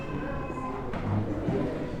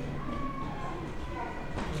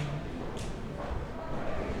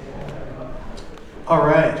All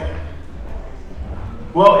right.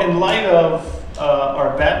 Well, in light of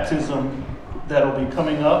our baptism that'll be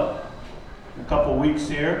coming up in a couple weeks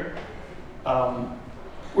here,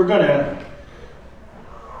 we're going to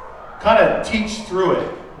kind of teach through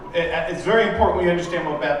it. It's very important we understand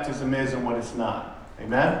what baptism is and what it's not.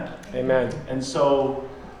 Amen? Amen. And so,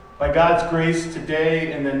 by God's grace,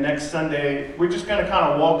 today and then next Sunday, we're just going to kind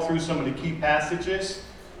of walk through some of the key passages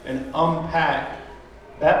and unpack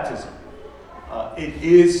baptism. It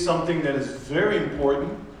is something that is very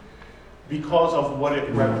important because of what it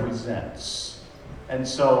represents. And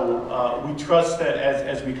so we trust that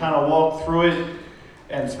as we kind of walk through it,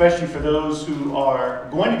 and especially for those who are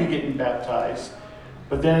going to be getting baptized,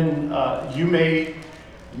 but then you may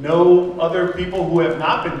know other people who have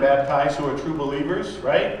not been baptized who are true believers,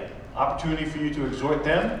 right? Opportunity for you to exhort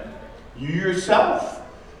them. You yourself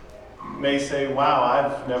may say, wow,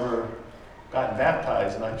 I've never gotten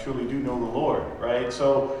baptized and I truly do know the Lord, right?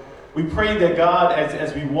 So we pray that God,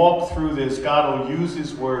 as we walk through this, God will use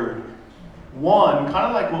His Word, one, kind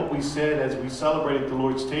of like what we said as we celebrated the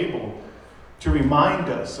Lord's table, to remind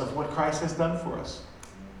us of what Christ has done for us.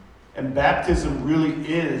 And baptism really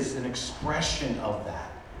is an expression of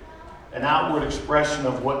that, an outward expression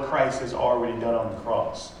of what Christ has already done on the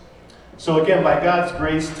cross. So again, by God's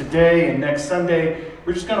grace, today and next Sunday,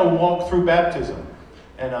 we're just going to walk through baptism.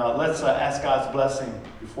 And let's ask God's blessing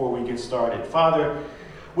before we get started. Father,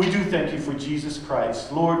 we do thank you for Jesus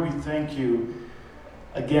Christ. Lord, we thank you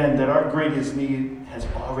again that our greatest need has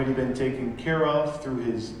already been taken care of through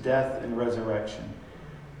His death and resurrection.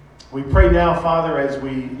 We pray now, Father, as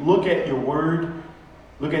we look at your word,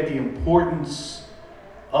 look at the importance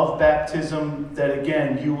of baptism, that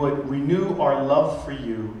again, you would renew our love for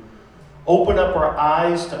you, open up our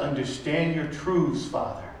eyes to understand your truths,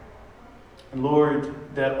 Father. And Lord,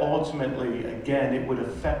 that ultimately, again, it would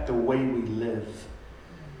affect the way we live,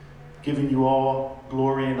 giving you all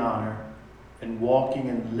glory and honor, and walking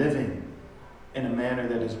and living in a manner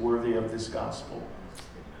that is worthy of this gospel.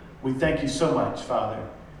 We thank you so much, Father.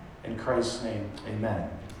 In Christ's name, amen.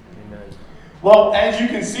 Amen. Well, as you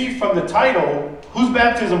can see from the title, who's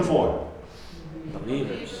baptism for?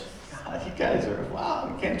 Believers. God, you guys are,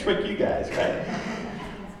 wow, you can't trick you guys, right?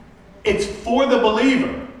 It's for the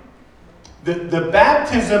believer. The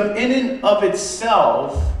baptism in and of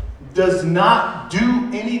itself does not do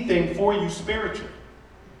anything for you spiritually.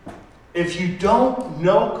 If you don't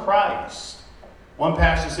know Christ, one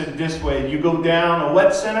pastor said it this way: you go down a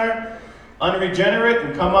wet center, unregenerate,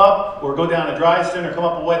 and come up, or go down a dry center, come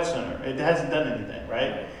up a wet center. It hasn't done anything,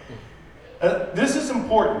 right? This is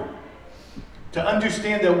important to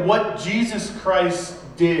understand that what Jesus Christ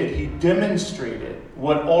did, He demonstrated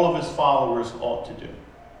what all of His followers ought to do.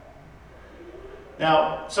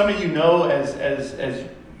 Now, some of you know, as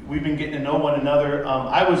we've been getting to know one another,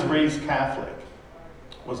 I was raised Catholic.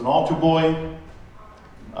 Was an altar boy,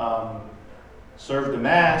 served the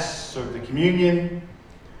Mass, served the communion.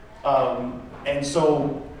 And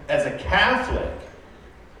so, as a Catholic,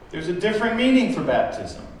 there's a different meaning for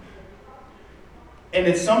baptism. And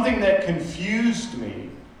it's something that confused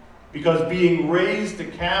me, because being raised a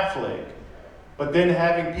Catholic, but then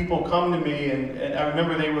having people come to me, and I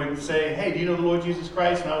remember they would say, hey, do you know the Lord Jesus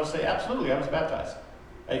Christ? And I would say, absolutely, I was baptized.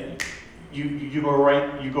 You go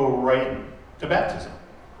right to baptism.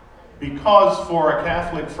 Because for our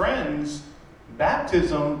Catholic friends,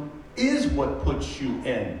 baptism is what puts you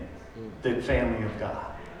in the family of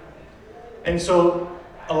God. And so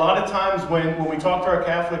a lot of times when we talk to our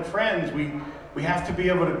Catholic friends, we have to be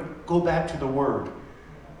able to go back to the Word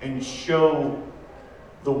and show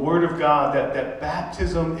the Word of God that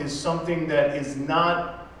baptism is something that is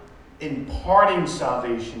not imparting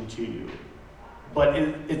salvation to you, but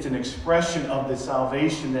it's an expression of the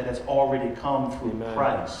salvation that has already come through Amen.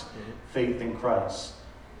 Christ, faith in Christ.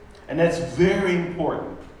 And that's very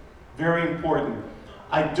important, very important.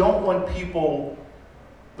 I don't want people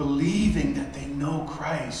believing that they know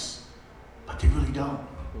Christ, but they really don't.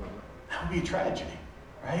 That would be a tragedy,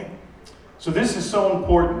 right? So this is so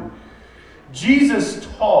important. Jesus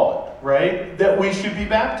taught, right, that we should be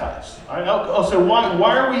baptized. All right? So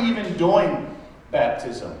why are we even doing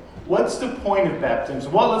baptism? What's the point of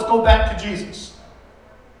baptism? Well, let's go back to Jesus.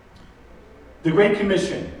 The Great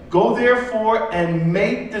Commission. Go therefore and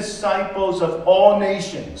make disciples of all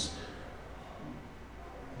nations.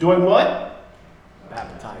 Doing what?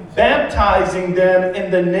 Baptizing them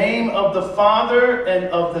in the name of the Father and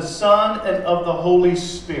of the Son and of the Holy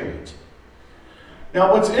Spirit.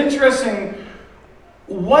 Now, what's interesting,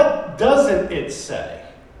 what doesn't it say?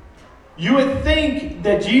 You would think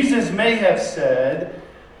that Jesus may have said,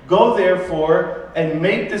 go therefore and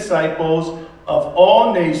make disciples of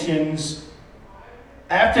all nations,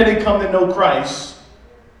 after they come to know Christ,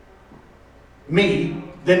 me,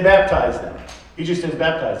 then baptize them. He just says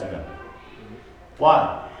baptizing them.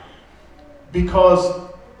 Why? Because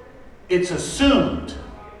it's assumed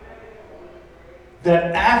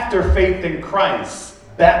that after faith in Christ,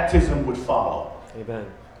 baptism would follow. Amen.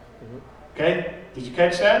 Okay? Did you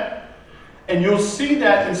catch that? And you'll see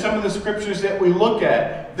that in some of the scriptures that we look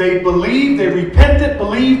at. They believed, they repented,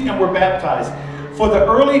 believed, and were baptized. For the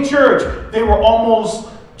early church, they were almost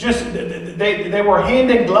just, they were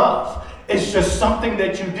hand in glove. It's just something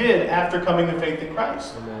that you did after coming to faith in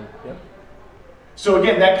Christ. Amen. Yep. So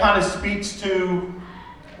again, that kind of speaks to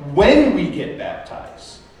when we get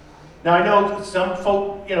baptized. Now I know some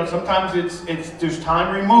folk, sometimes there's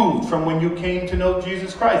time removed from when you came to know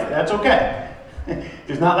Jesus Christ. That's okay.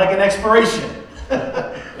 There's not like an expiration.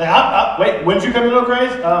 Wait, when did you come to know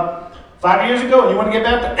Christ? 5 years ago, and you want to get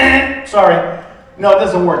baptized? Sorry. No, it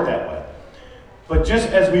doesn't work that way. But just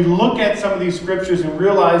as we look at some of these scriptures and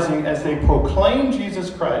realizing as they proclaim Jesus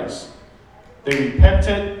Christ, they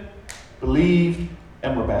repented, believed,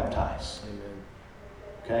 and were baptized. Amen.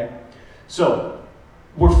 Okay? So,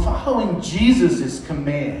 we're following Jesus'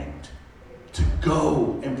 command to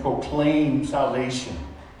go and proclaim salvation,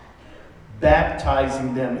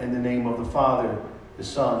 baptizing them in the name of the Father, the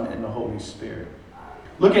Son, and the Holy Spirit.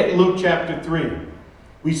 Look at Luke chapter 3.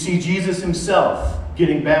 We see Jesus himself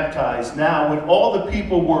getting baptized. Now, when all the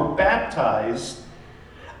people were baptized,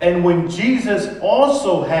 and when Jesus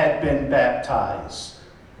also had been baptized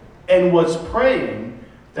and was praying,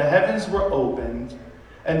 the heavens were opened,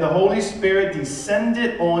 and the Holy Spirit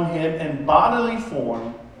descended on him in bodily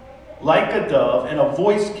form like a dove, and a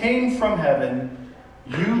voice came from heaven,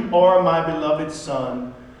 "You are my beloved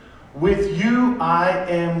Son. With you I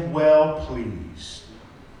am well pleased."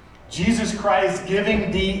 Jesus Christ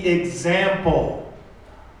giving the example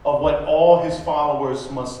of what all his followers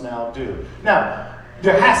must now do. Now,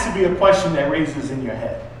 there has to be a question that raises in your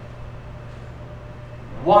head.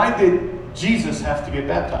 Why did Jesus have to get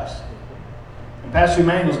baptized? And Pastor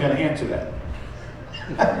Emmanuel's going to answer that.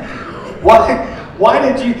 Why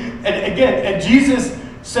did you? And Jesus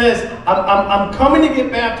says, I'm coming to get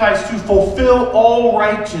baptized to fulfill all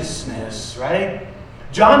righteousness, right?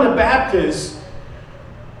 John the Baptist,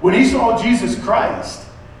 when he saw Jesus Christ,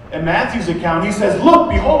 in Matthew's account, he says, "Look,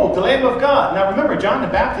 behold, the Lamb of God." Now remember, John the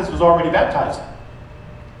Baptist was already baptizing,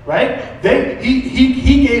 right?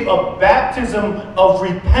 He gave a baptism of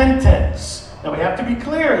repentance. Now we have to be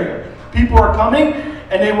clear here. People are coming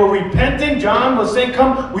and they were repenting. John was saying,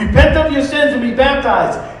 "Come, repent of your sins and be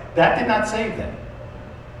baptized." That did not save them.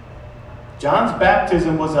 John's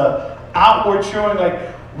baptism was an outward showing, like,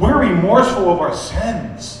 we're remorseful of our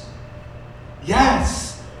sins.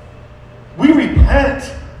 Yes, we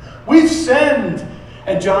repent. We've sinned.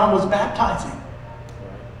 And John was baptizing.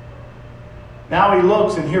 Now he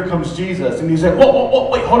looks, and here comes Jesus, and he's like, whoa,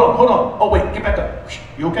 wait, hold on. Oh, wait, get back up.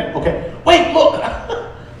 You okay? Okay. Wait, look.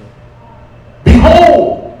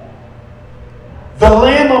 Behold, the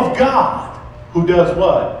Lamb of God, who does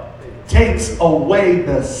what? Takes away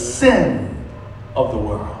the sin of the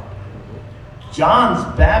world. John's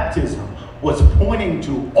baptism was pointing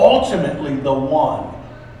to ultimately the one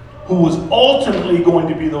who was ultimately going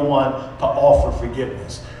to be the one to offer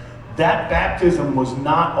forgiveness. That baptism was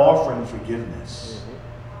not offering forgiveness.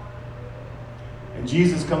 And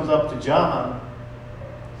Jesus comes up to John,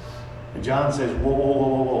 and John says,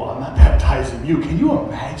 whoa, I'm not baptizing you. Can you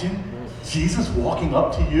imagine Jesus walking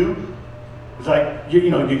up to you? It's like,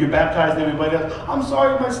 you're baptized everybody else. "I'm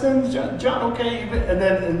sorry, my sins, John, okay." And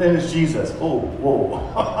then it's Jesus. Oh, whoa.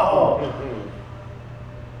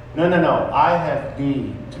 No. I have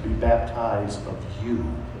need to be baptized of you.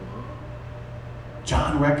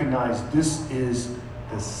 John recognized this is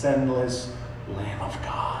the sinless Lamb of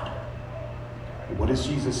God. What does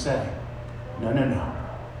Jesus say? No.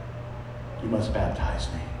 You must baptize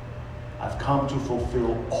me. I've come to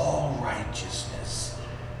fulfill all righteousness.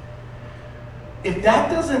 If that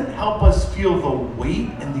doesn't help us feel the weight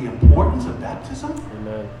and the importance of baptism,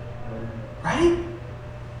 Amen. right?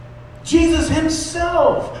 Jesus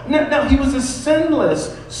himself. Now, he was a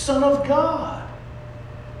sinless Son of God.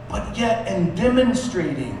 But yet, in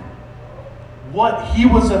demonstrating what he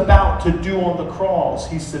was about to do on the cross,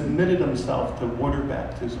 he submitted himself to water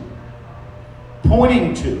baptism,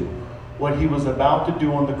 pointing to what he was about to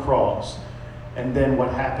do on the cross, and then what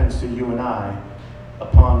happens to you and I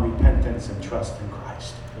upon repentance and trust in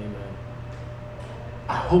Christ. Amen.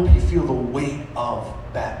 I hope you feel the weight of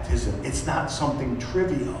baptism. It's not something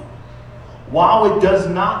trivial. While it does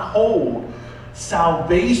not hold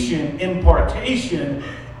salvation impartation,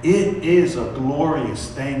 It is a glorious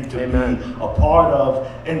thing to Amen. be a part of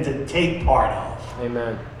and to take part of.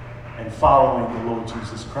 Amen. And following the Lord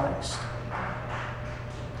Jesus Christ.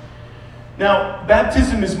 Now,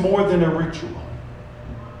 baptism is more than a ritual.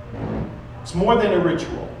 It's more than a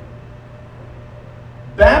ritual.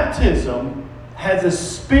 Baptism has a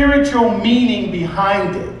spiritual meaning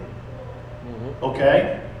behind it.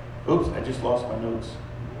 Okay? Oops, I just lost my notes.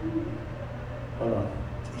 Hold on.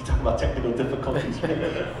 You talk about technical difficulties.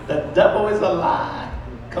 The devil is a lie.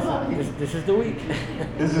 Come on. This is the week.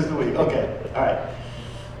 This is the week. Okay. All right.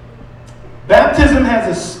 Baptism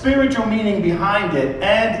has a spiritual meaning behind it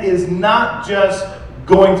and is not just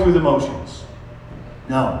going through the motions.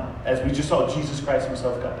 No. As we just saw, Jesus Christ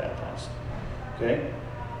himself got baptized. Okay?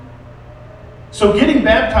 So getting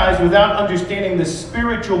baptized without understanding the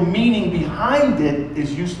spiritual meaning behind it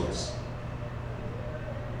is useless.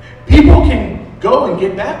 People can go and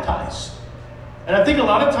get baptized. And I think a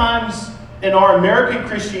lot of times in our American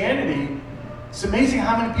Christianity, it's amazing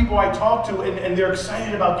how many people I talk to and they're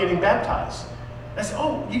excited about getting baptized. I say,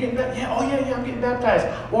 oh, you getting baptized? Yeah, I'm getting baptized.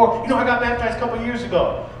 Or, I got baptized a couple of years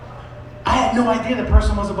ago. I had no idea the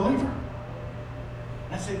person was a believer.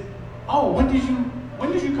 I said, oh, when did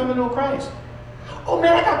you come to know Christ? Oh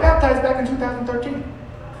man, I got baptized back in 2013.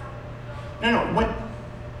 No,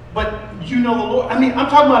 but you know the Lord. I mean, I'm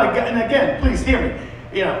talking about, and again, please hear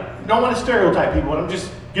me. Don't want to stereotype people, I'm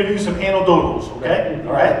just giving you some anecdotals, okay?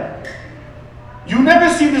 All right? You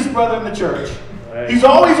never see this brother in the church. Right. He's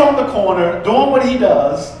always on the corner doing what he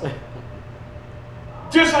does.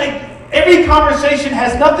 Just like every conversation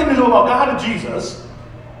has nothing to do about God or Jesus,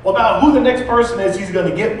 or about who the next person is he's going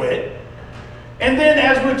to get with. And then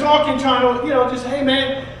as we're talking, trying to, just, hey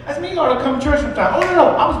man, that's me, you ought to come to church sometime. Oh, no,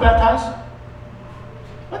 I was baptized.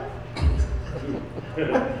 What?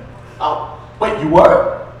 Oh, wait, you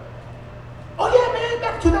were? Oh yeah, man,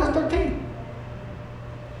 back in 2013.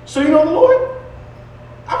 So you know the Lord?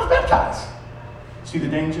 I was baptized. See the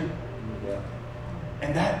danger? Yeah.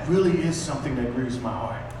 And that really is something that grieves my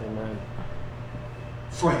heart. Amen.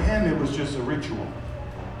 For him, it was just a ritual.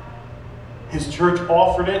 His church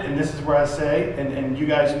offered it, and this is where I say, and you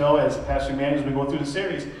guys know, as Pastor Emmanuel's been going through the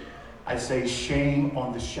series, I say shame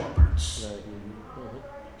on the shepherds.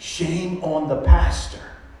 Shame on the pastor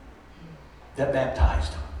that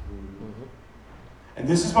baptized him. And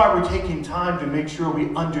this is why we're taking time to make sure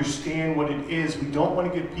we understand what it is. We don't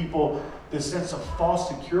want to give people this sense of false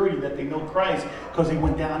security that they know Christ because they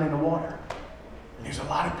went down in the water. And there's a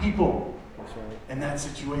lot of people in that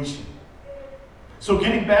situation. So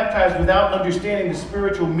getting baptized without understanding the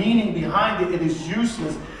spiritual meaning behind it, it is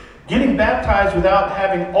useless. Getting baptized without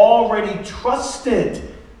having already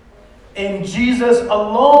trusted in Jesus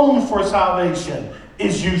alone for salvation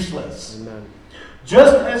is useless. Amen.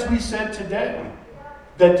 Just as we said today,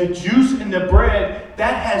 that the juice in the bread,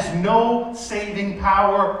 that has no saving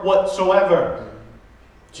power whatsoever.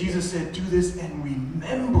 Jesus said, do this in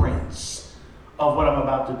remembrance of what I'm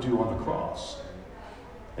about to do on the cross.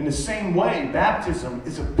 In the same way, baptism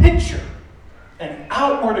is a picture, an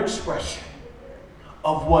outward expression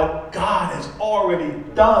of what God has already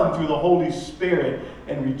done through the Holy Spirit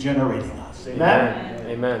in regenerating us. Amen?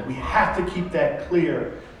 Amen. We have to keep that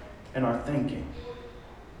clear in our thinking.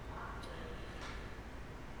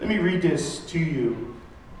 Let me read this to you.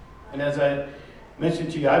 And as I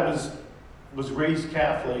mentioned to you, I was raised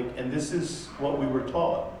Catholic, and this is what we were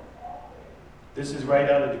taught. This is right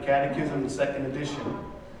out of the Catechism, the second edition.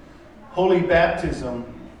 Holy baptism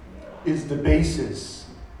is the basis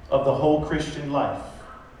of the whole Christian life.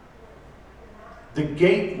 The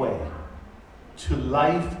gateway to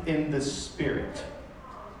life in the Spirit.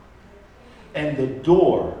 And the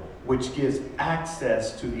door which gives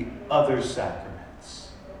access to the other sacraments.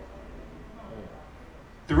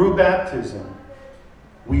 Through baptism,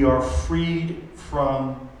 we are freed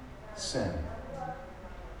from sin.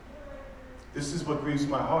 This is what grieves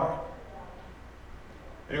my heart.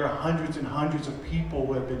 There are hundreds and hundreds of people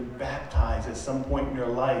who have been baptized at some point in their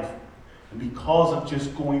life, and because of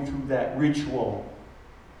just going through that ritual,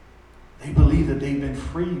 they believe that they've been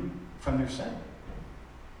freed from their sin.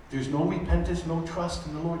 There's no repentance, no trust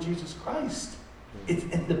in the Lord Jesus Christ. It's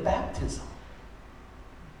in the baptism.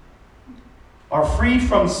 Are freed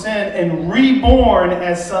from sin and reborn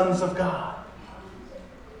as sons of God.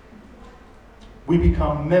 We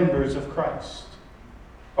become members of Christ,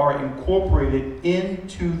 are incorporated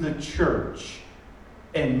into the church,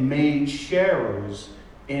 and made sharers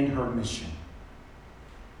in her mission.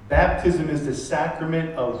 Baptism is the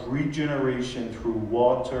sacrament of regeneration through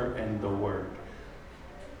water and the Word.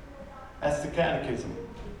 That's the Catechism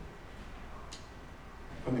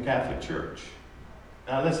from the Catholic Church.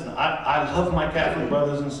 Now listen, I love my Catholic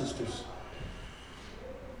brothers and sisters.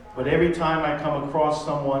 But every time I come across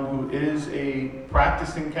someone who is a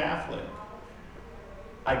practicing Catholic,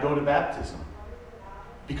 I go to baptism.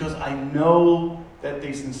 Because I know that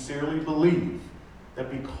they sincerely believe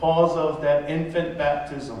that because of that infant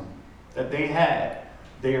baptism that they had,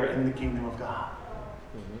 they are in the kingdom of God.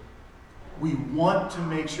 Mm-hmm. We want to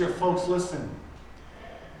make sure, folks, listen.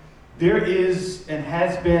 There is and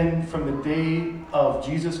has been from the day of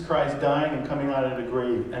Jesus Christ dying and coming out of the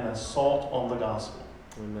grave an assault on the gospel.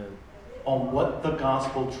 Amen. On what the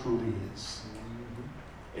gospel truly is.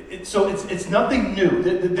 So it's nothing new.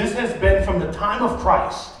 This has been from the time of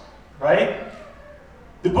Christ, right?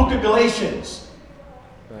 The book of Galatians.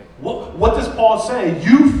 Right. What does Paul say?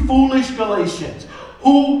 You foolish Galatians,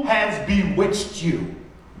 who has bewitched you?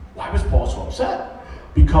 Why was Paul so upset?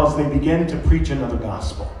 Because they began to preach another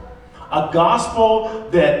gospel. A gospel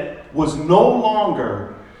that was no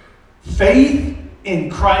longer faith in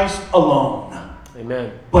Christ alone.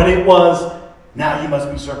 Amen. But it was, now you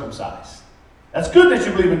must be circumcised. That's good that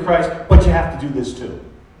you believe in Christ, but you have to do this too.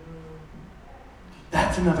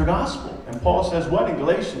 That's another gospel. And Paul says what in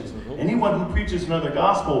Galatians? Mm-hmm. Anyone who preaches another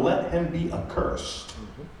gospel, let him be accursed.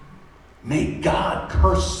 Mm-hmm. May God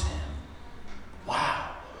curse him. Wow.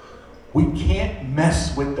 We can't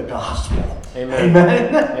mess with the gospel. Amen.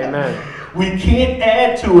 Amen. Amen. We can't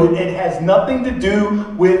add to it. It has nothing to do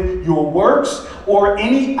with your works or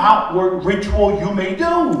any outward ritual you may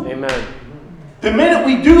do. Amen. The minute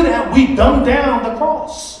we do that, we dumb down the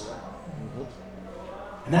cross.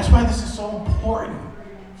 And that's why this is so important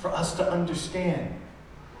for us to understand.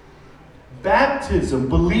 Baptism,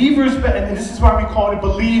 believers, and this is why we call it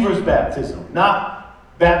believers' baptism,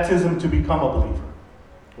 not baptism to become a believer.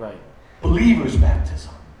 Right. Believers'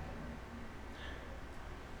 baptism.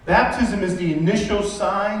 Baptism is the initial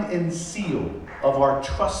sign and seal of our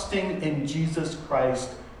trusting in Jesus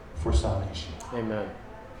Christ for salvation. Amen.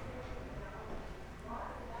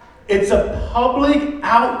 It's a public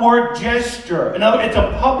outward gesture. In other words, it's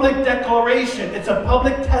a public declaration. It's a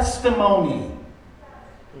public testimony.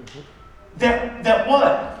 Mm-hmm. That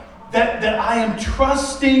what? That I am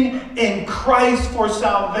trusting in Christ for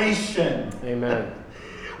salvation. Amen.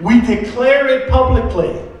 We declare it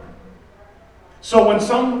publicly. So when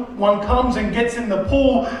someone comes and gets in the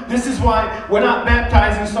pool, this is why we're not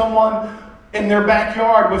baptizing someone in their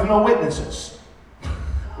backyard with no witnesses.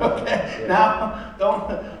 Okay? Now, don't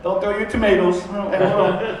throw your tomatoes.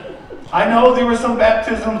 I know there were some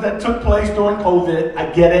baptisms that took place during COVID. I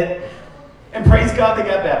get it. And praise God they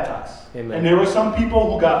got baptized. Amen. And there were some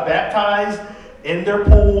people who got baptized in their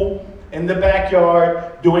pool, in the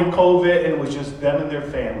backyard, during COVID, and it was just them and their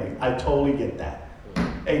family. I totally get that.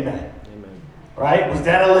 Amen. Amen. Right? Was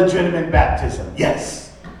that a legitimate baptism?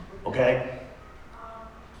 Yes. Okay?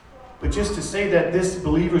 But just to say that this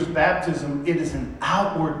believer's baptism, it is an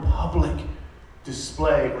outward public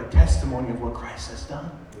display or testimony of what Christ has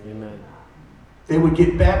done. Amen. They would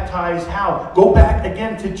get baptized how? Go back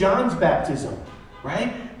again to John's baptism,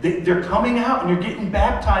 right? They're coming out and they're getting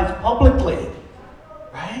baptized publicly,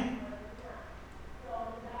 right?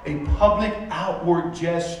 A public outward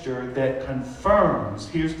gesture that confirms,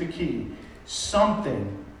 here's the key,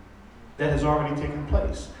 something that has already taken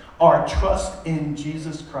place. Our trust in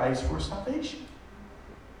Jesus Christ for salvation.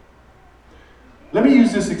 Let me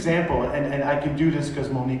use this example, and I can do this because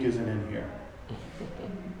Monique isn't in here.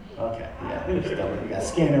 Okay, yeah, you got to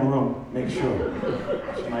scan the room, make sure.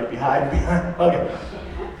 She might be hiding behind. Okay.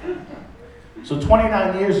 So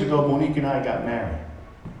 29 years ago, Monique and I got married.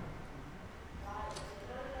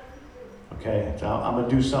 Okay, so I'm going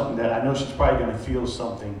to do something that I know she's probably going to feel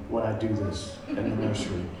something when I do this in the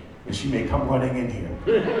nursery. And she may come running in here.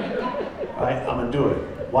 All right, I'm going to do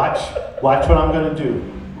it. Watch what I'm going to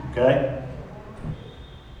do. Okay?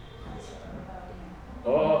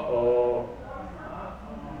 Uh-oh.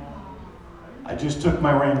 I just took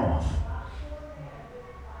my ring off.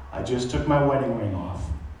 I just took my wedding ring off.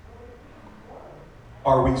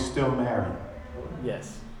 Are we still married?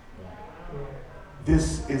 Yes.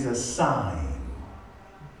 This is a sign,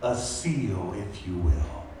 a seal, if you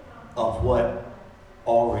will, of what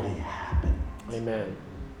already happened. Amen.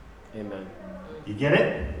 Amen. You get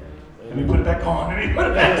it? Amen. Let me put it back on. Let me put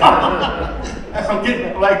it back on. I'm getting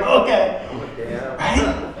it. Like, okay.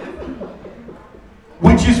 Right?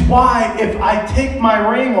 Which is why if I take my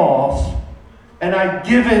ring off and I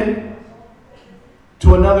give it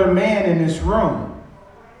to another man in this room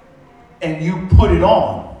and you put it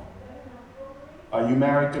on, are you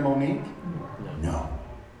married to Monique? No.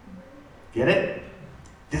 Get it?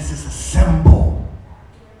 This is a symbol.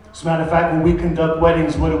 As a matter of fact, when we conduct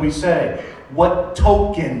weddings, what do we say? What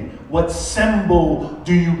token, what symbol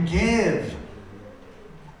do you give?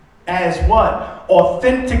 As what?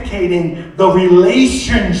 Authenticating the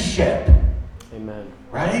relationship. Amen.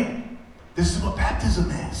 Right? This is what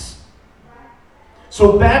baptism is.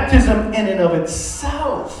 So baptism in and of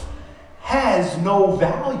itself has no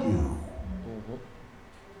value.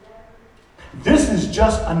 This is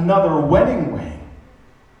just another wedding ring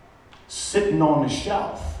sitting on the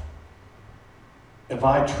shelf. If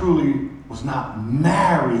I truly was not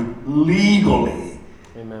married legally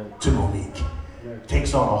Amen. to Monique, it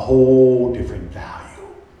takes on a whole different value.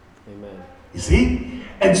 Amen. You see?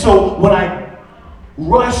 And so when I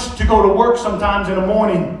rush to go to work sometimes in the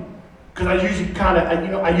morning, because I usually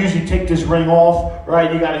I usually take this ring off,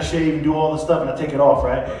 right? You got to shave and do all this stuff, and I take it off,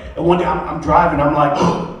 right? And one day I'm driving, I'm like,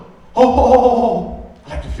 oh, I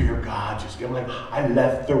like the fear of God. I'm like, I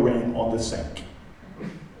left the ring on the sink.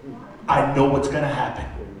 I know what's going to happen.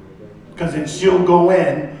 Because then she'll go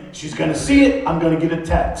in, she's going to see it, I'm going to get a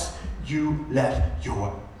text. You left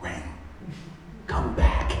your ring. Come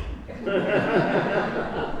back.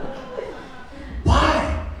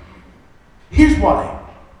 Why? Here's why.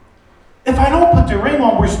 If I don't put the ring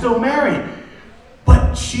on, we're still married.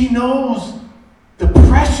 But she knows the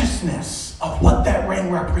preciousness of what that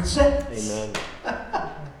ring represents. Amen.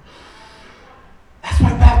 That's why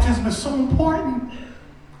baptism is so important.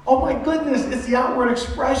 Oh my goodness, it's the outward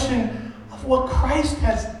expression of what Christ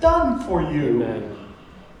has done for you. Amen.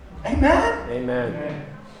 Amen? Amen.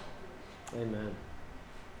 Amen.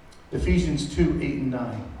 Ephesians 2, 8 and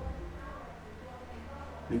 9.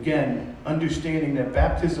 Again, understanding that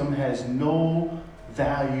baptism has no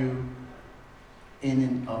value in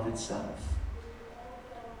and of itself.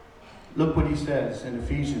 Look what he says in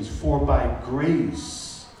Ephesians, for by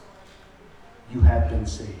grace you have been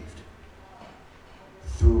saved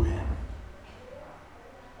through him.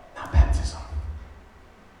 Now baptism.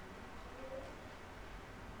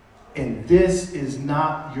 And this is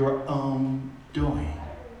not your own doing.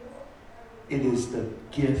 It is the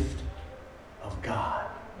gift of God.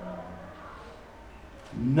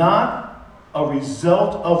 Not a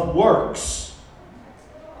result of works,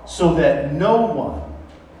 so that no one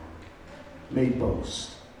may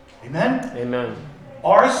boast. Amen? Amen.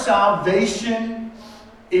 Our salvation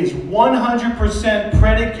is 100%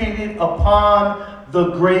 predicated upon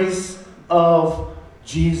the grace of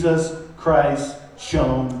Jesus Christ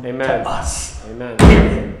shown Amen. to us. Amen.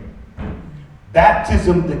 Period.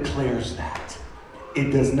 Baptism declares that.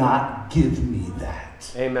 It does not give me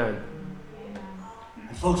that. Amen.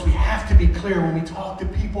 And folks, we have to be clear when we talk to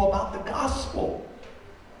people about the gospel.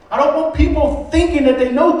 I don't want people thinking that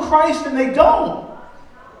they know Christ and they don't.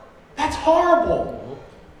 That's horrible.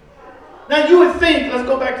 Now you would think, let's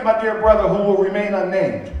go back to my dear brother who will remain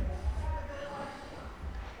unnamed.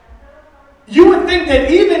 You would think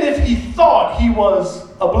that even if he thought he was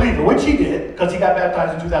a believer, which he did, because he got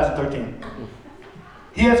baptized in 2013.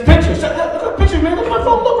 He has pictures. Look at pictures, man. Look at my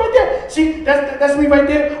phone. Look right there. See, that's me right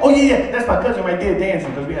there. Oh, yeah. That's my cousin right there dancing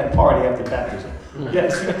because we had a party after baptism. Yeah,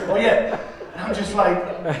 see? Oh, yeah. And I'm just like,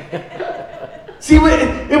 see,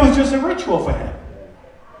 it was just a ritual for him.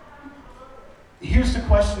 Here's the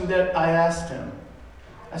question that I asked him.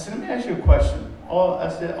 I said, let me ask you a question.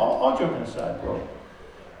 All joking aside, bro.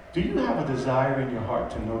 Do you have a desire in your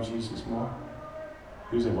heart to know Jesus more?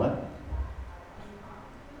 He said, what?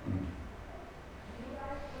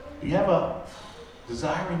 Do you have a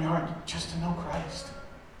desire in your heart just to know Christ?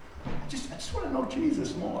 I just want to know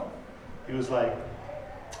Jesus more. He was like,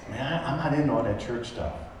 man, I'm not into all that church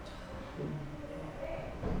stuff.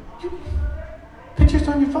 Pictures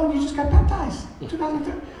on your phone, you just got baptized.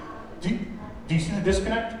 2003. Do you see the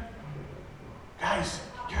disconnect? Guys,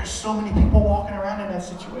 there are so many people walking around in that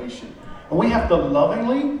situation. And we have to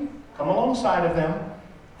lovingly come alongside of them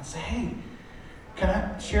and say, hey, can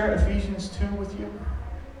I share Ephesians 2 with you?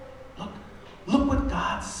 Look what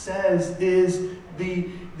God says is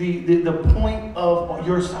the point of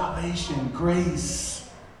your salvation, grace.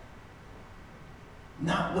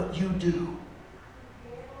 Not what you do.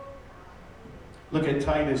 Look at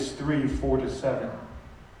Titus 3, 4-7.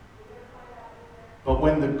 But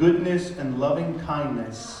when the goodness and loving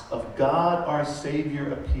kindness of God our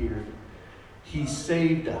Savior appeared, he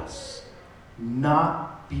saved us,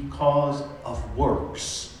 not because of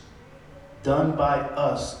works done by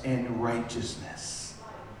us in righteousness,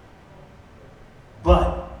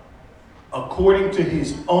 but according to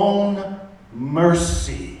his own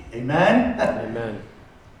mercy. Amen? Amen.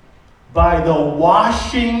 By the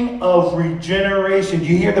washing of regeneration. Do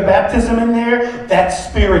you hear the baptism in there? That's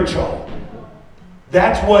spiritual.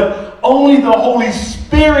 That's what only the Holy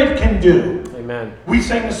Spirit can do. Amen. We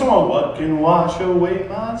sang the song, "What can wash away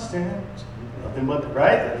my sins?" Nothing but the,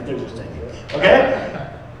 right? They're just singing. Okay?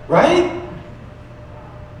 Right?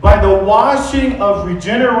 By the washing of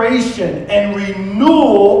regeneration and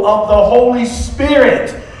renewal of the Holy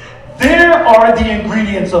Spirit. There are the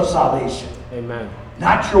ingredients of salvation. Amen.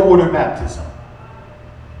 Not your water baptism.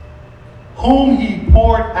 Whom he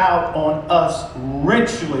poured out on us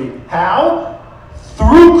richly. How?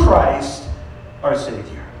 Through Christ our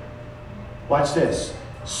Savior. Watch this.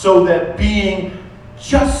 So that being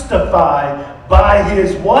justified by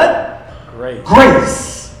his what? Grace.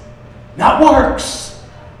 Grace. Not works.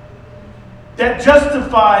 That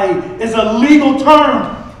justify is a legal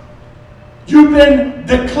term. You've been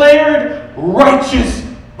declared righteous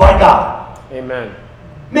by God. Amen.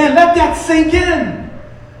 Man, let that sink in.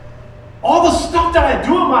 All the stuff that I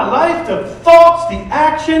do in my life, the thoughts, the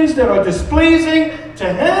actions that are displeasing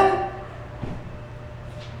to him.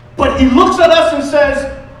 But he looks at us and says,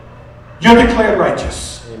 "You're declared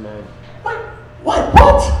righteous." Amen.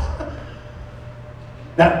 What?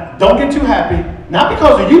 Now, don't get too happy. Not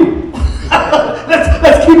because of you.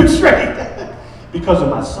 let's keep it straight. Because of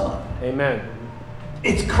my son. Amen.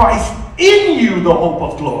 It's Christ in you, the hope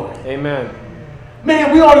of glory. Amen.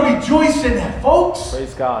 Man, we ought to rejoice in that, folks.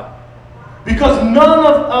 Praise God. Because none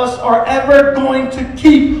of us are ever going to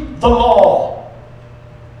keep the law.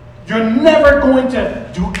 You're never going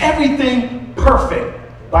to do everything perfect.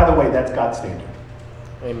 By the way, that's God's standard.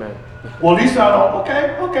 Amen. Well, at least I don't.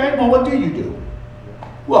 Okay. Well, what do you do?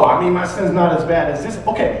 Well, I mean, my sin's not as bad as this.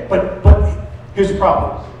 Okay, but here's the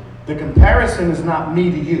problem. The comparison is not me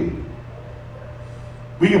to you.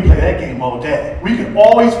 We can play that game all day. We can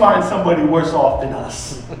always find somebody worse off than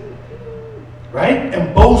us. Right?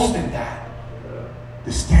 And boast in that.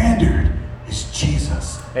 The standard is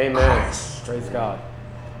Jesus Amen. Christ. Praise God.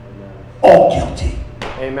 All guilty.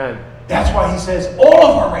 Amen. That's why he says all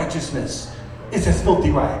of our righteousness is as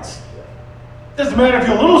filthy rags. Doesn't matter if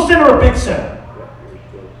you're a little sinner or a big sinner.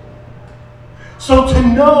 So to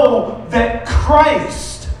know that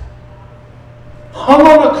Christ hung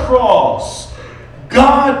on a cross,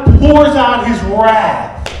 God pours out his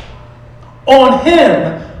wrath on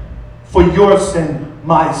him for your sin,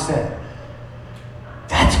 my sin.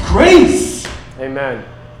 That's grace. Amen.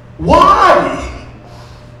 Why?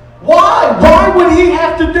 Why would he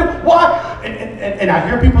have to do? Why? And I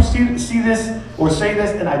hear people see this or say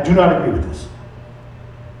this, and I do not agree with this.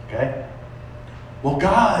 Okay? Well,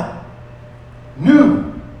 God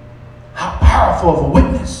knew how powerful of a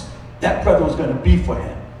witness that brother was going to be for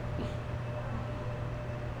him.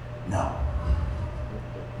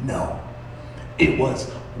 No. It was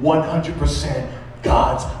 100%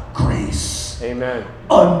 God's grace. Amen.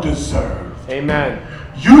 Undeserved. Amen.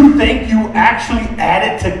 You think you actually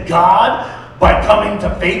added to God by coming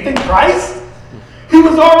to faith in Christ? He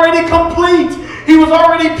was already complete. He was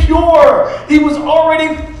already pure. He was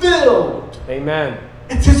already filled. Amen.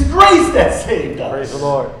 It's his grace that saved us. Praise the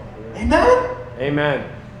Lord. Amen?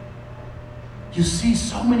 Amen. You see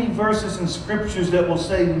so many verses in scriptures that will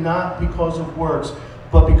say not because of works,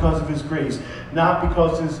 but because of his grace. Not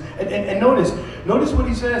because his... And notice what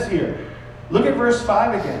he says here. Look at verse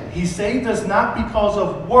 5 again. He saved us not because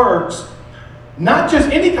of works, not just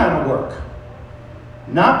any kind of work.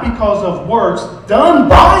 Not because of works done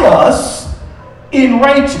by us in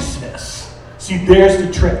righteousness. See, there's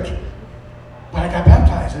the trick. But I got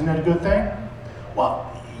baptized. Isn't that a good thing?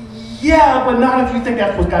 Well, yeah, but not if you think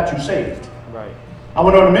that's what got you saved. Right. I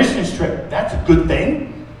went on a missions trip. That's a good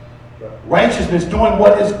thing. Righteousness, doing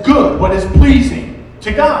what is good, what is pleasing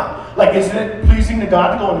to God. Like, isn't it pleasing to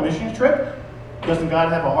God to go on a missions trip? Doesn't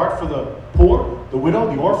God have a heart for the poor, the widow,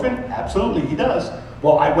 the orphan? Absolutely, he does.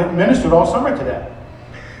 Well, I went and ministered all summer to that.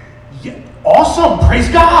 Yeah, awesome, praise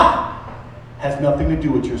God. Has nothing to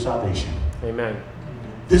do with your salvation. Amen.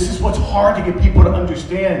 This is what's hard to get people to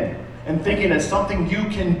understand, and thinking that something you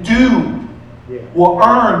can do will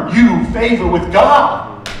earn you favor with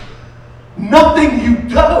God. Nothing you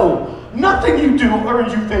do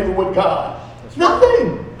earns you favor with God. That's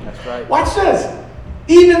Nothing. Right. That's right. Watch this.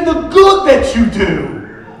 Even the good that you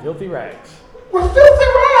do, Filthy rags. we're filthy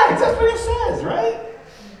rags. That's what he says, right?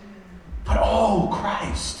 But oh,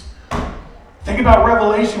 Christ. Think about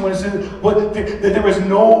Revelation when it says that there was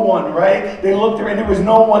no one, right? They looked there and there was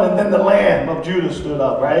no one, and then the Lamb of Judah stood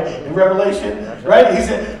up, right? In Revelation, right? He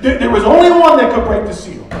said there was only one that could break the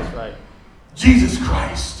seal. That's right. Jesus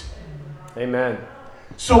Christ. Amen.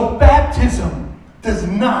 So baptism does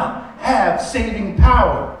not have saving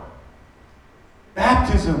power.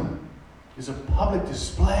 Baptism is a public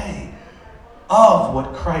display of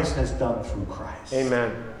what Christ has done through Christ.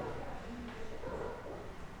 Amen.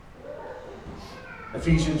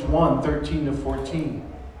 Ephesians 1, 13 to 14.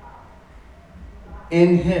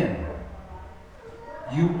 In him,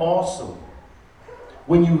 you also,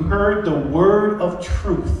 when you heard the word of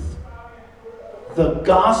truth, the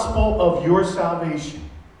gospel of your salvation,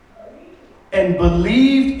 and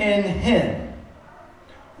believed in him,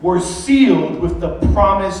 were sealed with the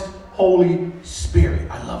promised Holy Spirit.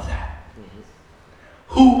 I love that.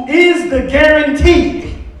 Who is the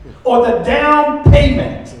guarantee or the down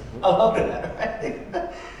payment, I love that,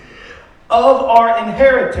 right? Of our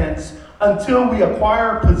inheritance until we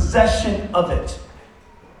acquire possession of it,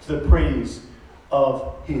 to the praise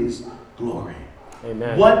of his glory.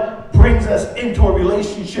 Amen. What brings us into a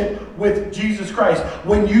relationship with Jesus Christ?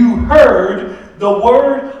 When you heard the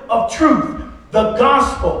word of truth, the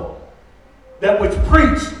gospel that was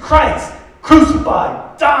preached, Christ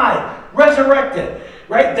crucified, died, resurrected,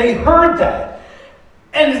 right? They heard that.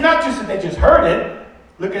 And it's not just that they just heard it.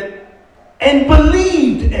 Look at, and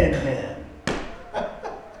believed in him.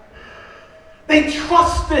 They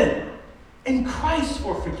trusted in Christ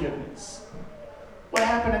for forgiveness. What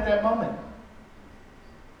happened at that moment?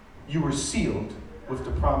 You were sealed with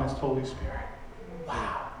the promised Holy Spirit.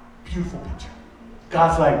 Wow. Beautiful picture.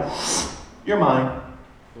 God's like, you're mine.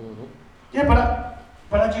 Mm-hmm. Yeah,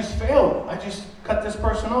 but I just failed. I just cut this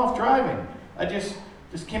person off driving. I just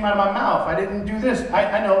came out of my mouth. I didn't do this.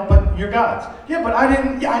 I know, but you're God's. Yeah, but I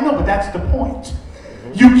didn't. Yeah, I know, but that's the point.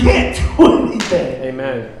 Mm-hmm. You can't do anything.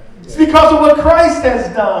 Amen. It's because of what Christ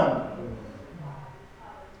has done.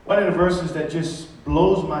 One of the verses that just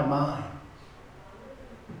blows my mind,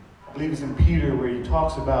 I believe it's in Peter, where he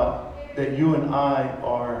talks about that you and I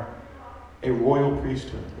are a royal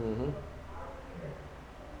priesthood. Mm-hmm.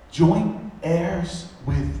 Joint heirs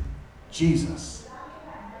with Jesus.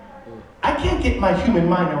 I can't get my human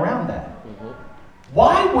mind around that. Mm-hmm.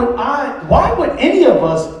 Why would any of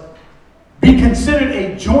us be considered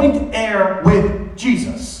a joint heir with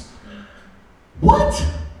Jesus? What?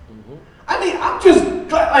 Mm-hmm. I mean, I'm just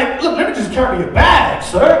like, look, let me just carry your bag,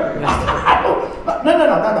 sir.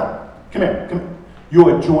 No. Come here.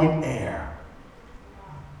 You're a joint heir.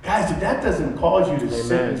 Guys, if that doesn't cause you to Amen.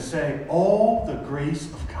 sit and say, oh, the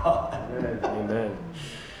grace of God. Amen.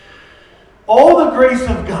 Oh, the grace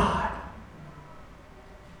of God.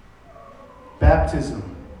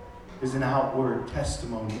 Baptism is an outward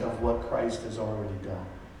testimony of what Christ has already done.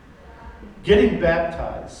 Getting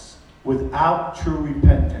baptized without true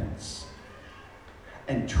repentance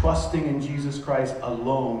and trusting in Jesus Christ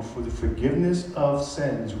alone for the forgiveness of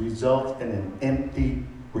sins results in an empty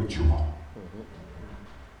ritual.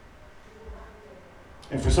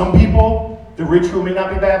 And for some people, the ritual may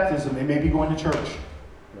not be baptism. It may be going to church.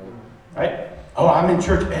 Right? Oh, I'm in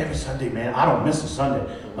church every Sunday, man. I don't miss a Sunday.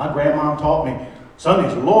 My grandma taught me,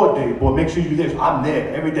 Sunday's the Lord Day. Boy, make sure you do this. I'm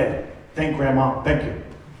there every day. Thank Grandma. Thank you.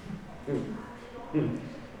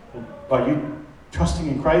 Are you trusting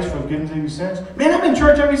in Christ for forgiveness of your sins? Man, I'm in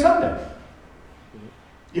church every Sunday.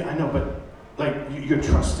 Yeah, I know, but like you're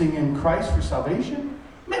trusting in Christ for salvation?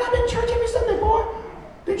 Man, I'm in church every Sunday, boy.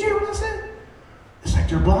 Did you hear what I said? It's like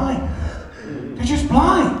they're blind. They're just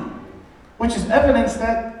blind. Which is evidence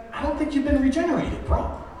that I don't think you've been regenerated, bro.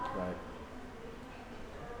 Right.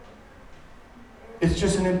 It's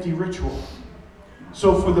just an empty ritual.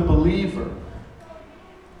 So for the believer,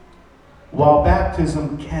 while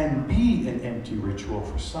baptism can be an empty ritual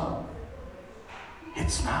for some,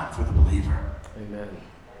 it's not for the believer. Amen.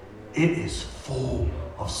 It is full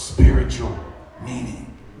of spiritual meaning.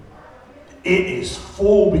 It is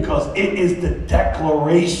full because it is the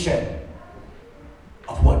declaration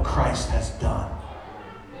of what Christ has done.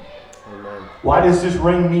 Amen. Why does this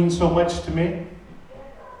ring mean so much to me?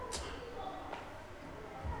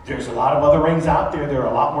 There's a lot of other rings out there that are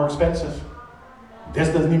a lot more expensive. This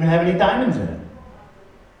doesn't even have any diamonds in it.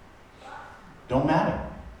 Don't matter.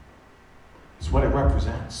 It's what it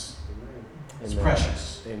represents. It's Amen.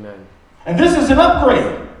 precious. Amen. And this is an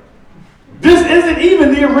upgrade. This isn't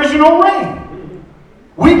even the original ring.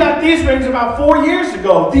 We got these rings about 4 years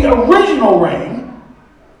ago. The original ring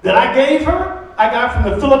that I gave her, I got from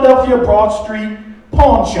the Philadelphia Broad Street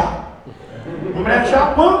pawn shop. Remember that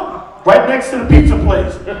shop, Will? Right next to the pizza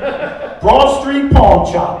place. Broad Street pawn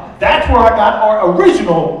shop. That's where I got our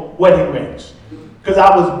original wedding rings. Because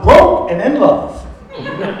I was broke and in love.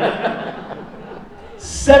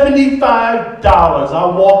 $75. I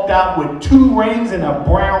walked out with 2 rings in a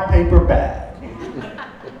brown paper bag.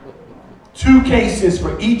 2 cases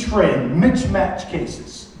for each ring, mix-match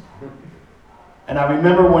cases. And I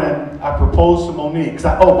remember when I proposed to Monique, because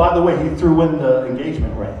by the way, he threw in the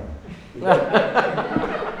engagement ring. I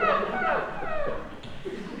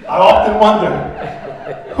often wonder,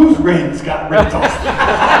 whose rings got wrinkles?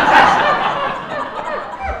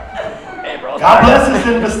 God bless us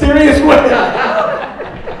in a mysterious way.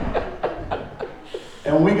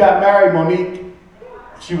 And when we got married, Monique,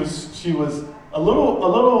 she was a little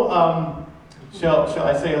shall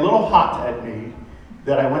I say, a little hot at me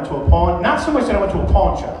that I went to a pawn, not so much that I went to a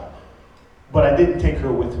pawn shop, but I didn't take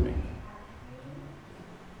her with me.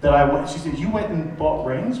 She said, you went and bought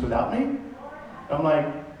rings without me? I'm like,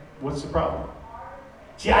 what's the problem?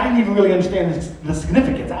 See, I didn't even really understand the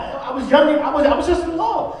significance. I was young, I was just in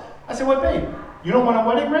love. I said, well, babe, you don't want a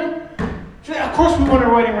wedding ring? She said, of course we want a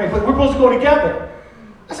wedding ring, but we're supposed to go together.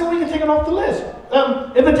 I said, well, you can take it off the list.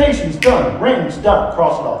 Invitations, done. Rings, done.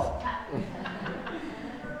 Cross it off.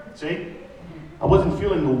 See? I wasn't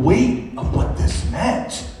feeling the weight of what this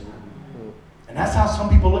meant. And that's how some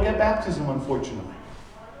people look at baptism, unfortunately.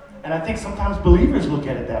 And I think sometimes believers look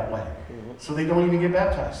at it that way. So they don't even get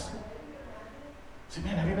baptized. Say,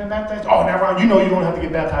 man, have you been baptized? Oh, never. You know you don't have to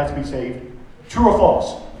get baptized to be saved. True or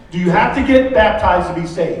false? Do you have to get baptized to be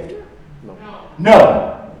saved?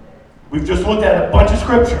 No. We've just looked at a bunch of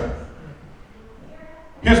scripture.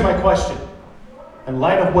 Here's my question. In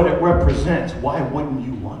light of what it represents, why wouldn't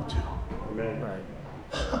you want to? Amen. Right.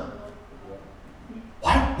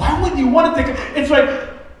 Why wouldn't you want to take it? It's like,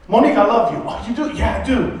 Monique, I love you. Oh, you do? Yeah, I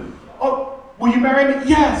do. Oh, will you marry me?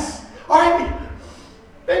 Yes. All right.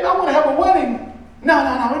 Babe, I want to have a wedding. No,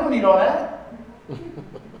 we don't need all that.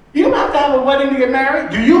 You don't have to have a wedding to get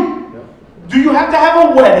married, do you? No. Do you have to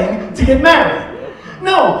have a wedding to get married?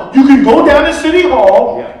 No, you can go down to City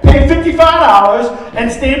Hall, pay $55,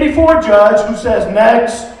 and stand before a judge who says,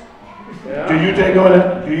 next. Yeah. Do you take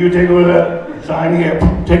over? Do you take over? Sign here.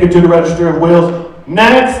 Take it to the Register of Wills.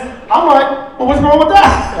 Next. I'm like, well, what's wrong with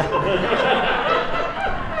that?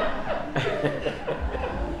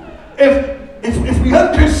 if we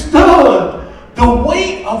understood the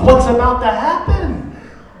weight of what's about to happen,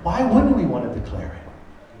 why wouldn't we want to declare it?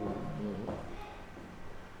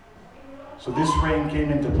 So this ring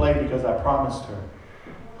came into play because I promised her,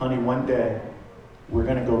 honey, one day we're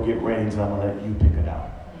going to go get rings and I'm going to let you pick it out.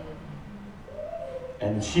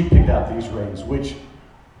 And she picked out these rings, which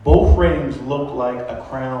both rings look like a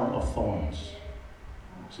crown of thorns.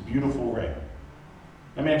 It's a beautiful ring.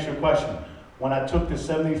 Let me ask you a question. When I took the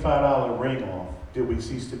 $75 ring off, did we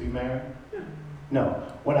cease to be married? No.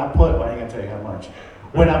 When I ain't going to tell you how much.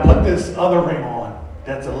 When I put this other ring on,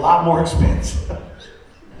 that's a lot more expensive.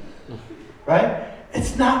 Right?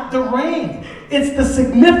 It's not the ring. It's the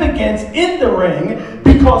significance in the ring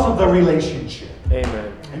because of the relationship.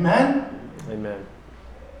 Amen. Amen? Amen.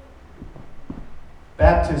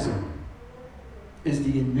 Baptism is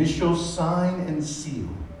the initial sign and seal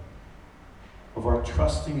of our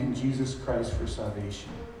trusting in Jesus Christ for salvation.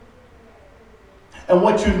 And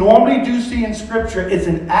what you normally do see in Scripture is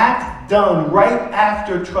an act done right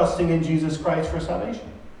after trusting in Jesus Christ for salvation.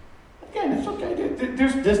 Again, it's okay.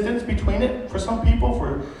 There's distance between it for some people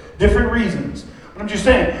for different reasons. But I'm just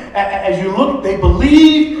saying, as you look, they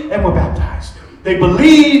believe and were baptized. They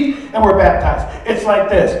believe and were baptized. It's like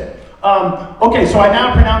this. Okay, so I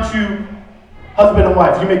now pronounce you husband and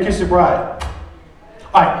wife. You may kiss the bride.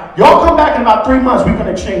 All right, y'all come back in about 3 months. We're going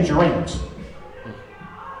to exchange your rings.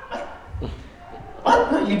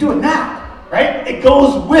 What? No, you do it now, right? It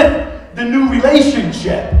goes with the new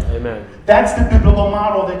relationship. Amen. That's the biblical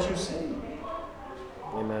model that you see.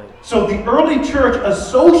 Amen. So the early church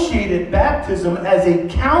associated baptism as a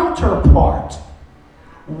counterpart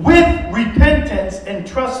with repentance and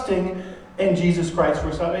trusting in Jesus Christ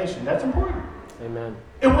for salvation. That's important. Amen.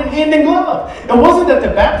 It went hand in glove. It wasn't that the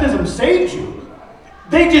baptism saved you.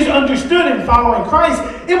 They just understood in following Christ,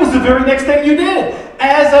 it was the very next thing you did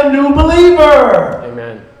as a new believer.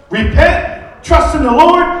 Amen. Repent, trust in the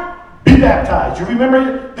Lord, be baptized. You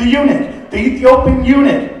remember the eunuch, the Ethiopian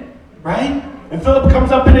eunuch, right? And Philip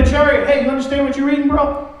comes up in the chariot. Hey, you understand what you're reading,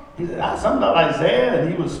 bro? He said, something about Isaiah,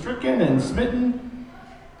 and he was stricken and smitten.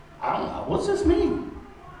 I don't know. What's this mean?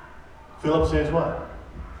 Philip says what?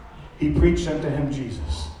 He preached unto him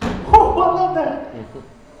Jesus. Oh, I love that.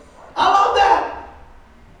 I love that.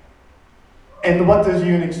 And what does the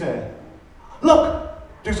eunuch say? Look,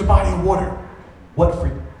 there's a body of water. What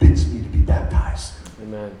forbids me to be baptized?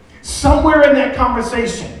 Amen. Somewhere in that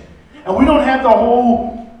conversation, and we don't have the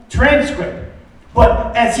whole transcript,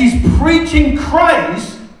 but as he's preaching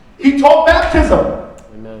Christ, he taught baptism.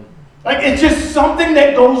 Amen. Like it's just something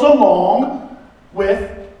that goes along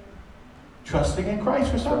with trusting in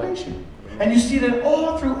Christ for salvation. And you see that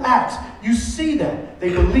all through Acts. You see that. They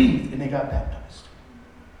believed and they got baptized.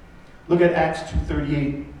 Look at Acts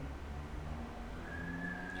 2:38.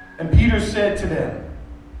 And Peter said to them,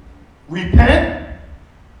 repent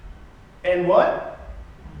and what?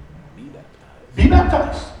 Be baptized. Be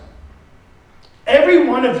baptized. Every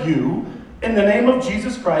one of you in the name of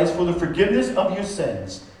Jesus Christ for the forgiveness of your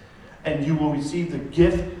sins, and you will receive the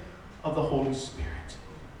gift of the Holy Spirit.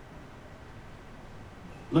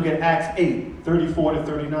 Look at Acts 8, 34 to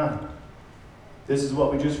 39. This is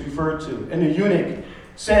what we just referred to. And the eunuch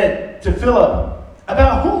said to Philip,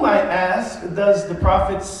 about whom, I ask, does the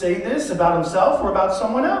prophet say this, about himself or about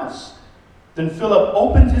someone else? Then Philip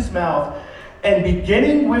opened his mouth, and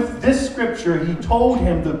beginning with this scripture, he told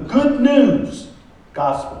him the good news,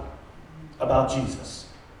 gospel, about Jesus.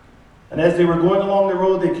 And as they were going along the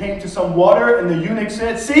road, they came to some water, and the eunuch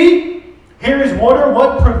said, see, here is water.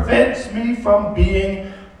 What prevents me from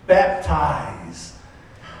being baptized?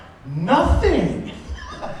 Nothing.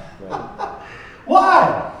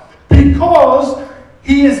 Why? Because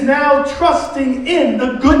he is now trusting in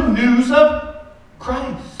the good news of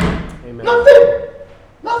Christ. Amen.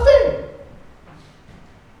 Nothing.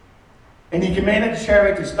 And he commanded the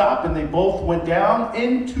chariot to stop, and they both went down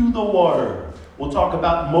into the water. We'll talk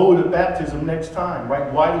about mode of baptism next time,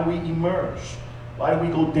 right? Why do we immerse? Why do we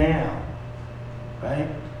go down? Right?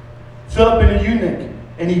 Philip and the eunuch,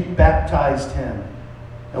 and he baptized him.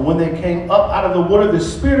 And when they came up out of the water, the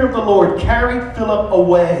Spirit of the Lord carried Philip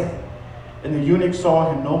away. And the eunuch saw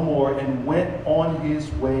him no more and went on his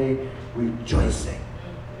way rejoicing.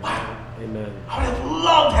 Wow. Amen. I would have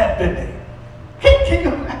loved to have been there. Can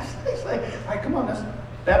you imagine? It's like, all right, come on, let's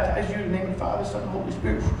baptize you in the name of the Father, Son, and Holy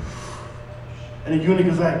Spirit. And the eunuch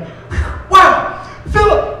is like, wow,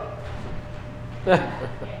 Philip.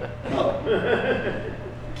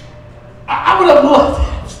 I would have loved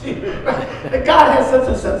that. And God has such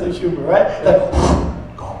a sense of humor, right? Like,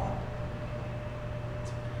 gone.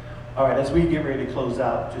 All right, as we get ready to close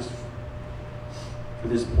out, just for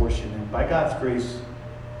this portion, and by God's grace,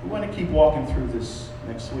 we want to keep walking through this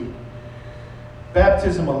next week.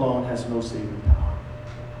 Baptism alone has no saving power.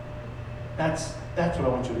 That's what I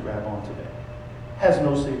want you to grab on today. Has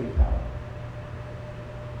no saving power.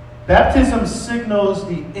 Baptism signals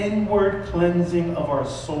the inward cleansing of our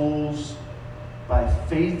souls by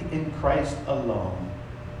faith in Christ alone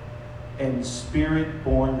and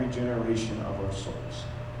Spirit-born regeneration of our souls.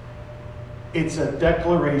 It's a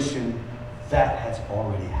declaration that has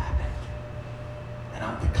already happened. And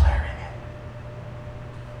I'm declaring it.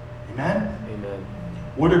 Amen? Amen.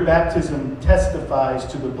 Water baptism testifies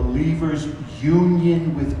to the believer's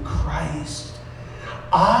union with Christ.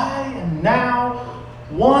 I am now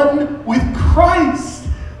one with Christ.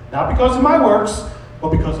 Not because of my works, but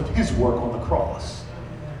because of his work on the cross.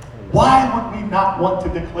 Why would we not want to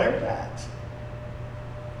declare that?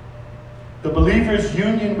 The believer's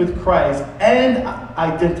union with Christ and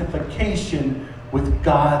identification with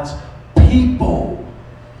God's people.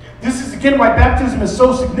 This is again why baptism is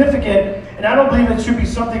so significant, and I don't believe it should be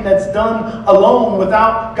something that's done alone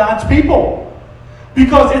without God's people.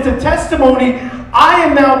 Because it's a testimony, I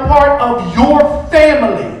am now part of your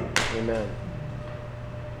family. Amen.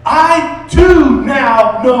 I too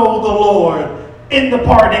now know the Lord in the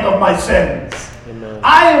pardoning of my sins. Amen.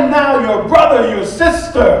 I am now your brother, your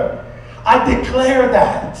sister. I declare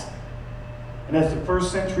that. And as the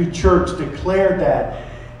first century church declared that,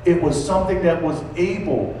 it was something that was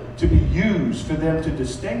able to be used for them to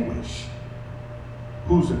distinguish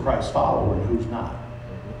who's a Christ follower and who's not.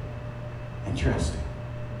 Interesting.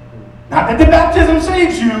 Not that the baptism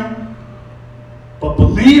saves you, but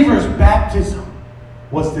believers' baptism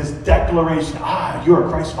was this declaration, you're a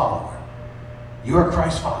Christ follower. You're a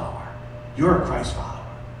Christ follower. You're a Christ follower.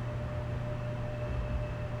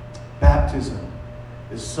 Baptism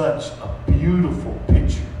is such a beautiful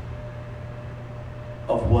picture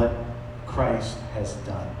of what Christ has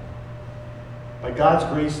done. By God's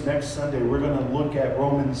grace, next Sunday, we're going to look at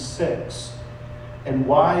Romans 6. And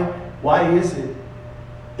why is it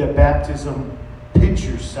that baptism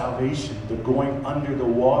pictures salvation, the going under the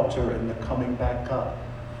water and the coming back up?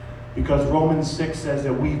 Because Romans 6 says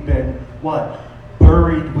that we've been, what?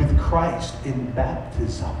 Buried with Christ in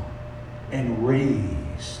baptism and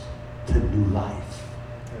raised to new life.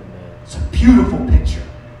 Amen. It's a beautiful picture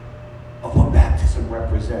of what baptism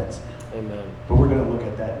represents. Amen. But we're going to look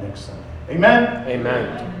at that next Sunday. Amen?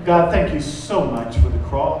 Amen. God, thank you so much for the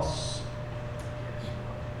cross.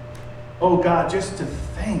 Oh God, just to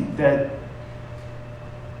think that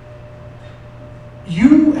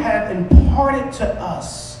you have imparted to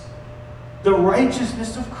us the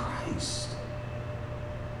righteousness of Christ.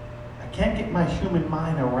 I can't get my human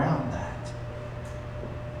mind around that.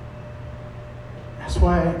 That's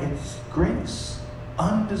why it's grace,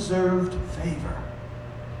 undeserved favor.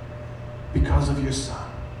 because of your Son.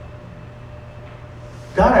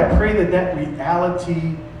 God, I pray that that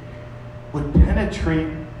reality would penetrate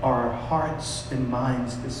our hearts and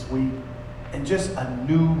minds this week in just a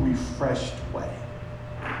new, refreshed way.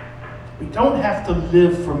 We don't have to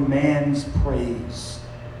live for man's praise.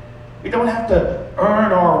 We don't have to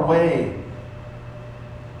earn our way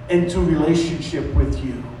into relationship with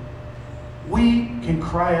you. We can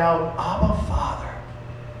cry out, Abba, Father.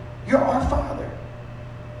 You're our Father.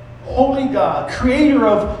 Holy God, creator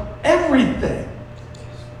of everything.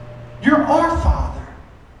 You're our Father.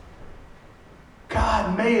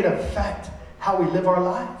 God, may it affect how we live our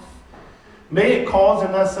life. May it cause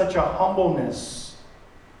in us such a humbleness,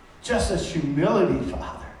 just as humility,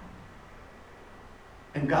 Father.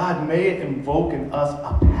 And God, may it invoke in us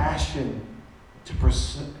a passion to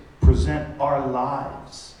present our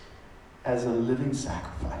lives as a living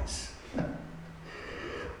sacrifice.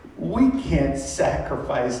 We can't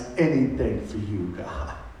sacrifice anything for you,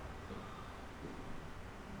 God.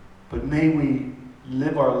 But may we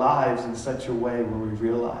live our lives in such a way where we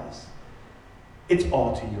realize it's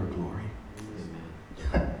all to your glory.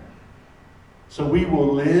 Amen. So we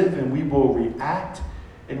will live and we will react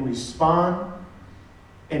and respond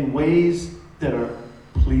in ways that are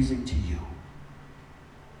pleasing to you.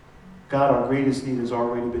 God, our greatest need has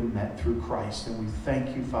already been met through Christ, and we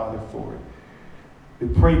thank you, Father, for it. We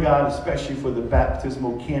pray, God, especially for the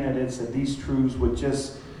baptismal candidates, that these truths would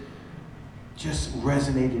just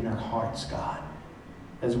resonate in our hearts, God,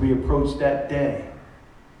 as we approach that day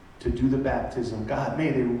to do the baptism. God,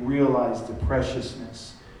 may they realize the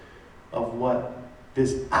preciousness of what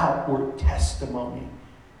this outward testimony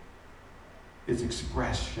is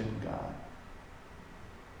expression, God.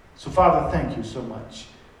 So, Father, thank you so much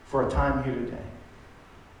for a time here today.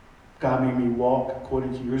 God, may we walk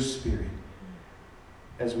according to your Spirit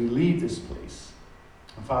as we leave this place.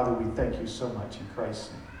 And Father, we thank you so much in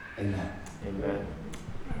Christ's name. Amen. Amen.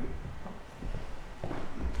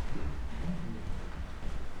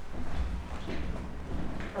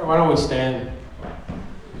 All right, why don't we stand?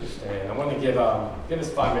 Stand. I want to give us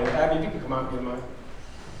 5 minutes. Abby, if you can come out and give mine.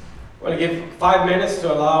 I want to give 5 minutes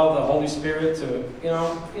to allow the Holy Spirit to,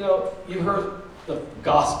 you heard the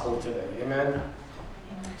gospel today. Amen.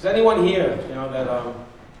 Is anyone here, that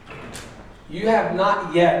you have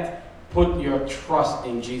not yet put your trust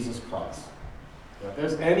in Jesus Christ? If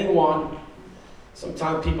there's anyone,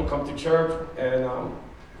 sometimes people come to church and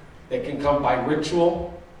they can come by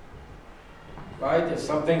ritual, right? There's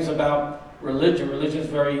some things about religion. Religion is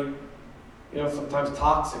very, sometimes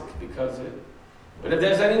toxic because but if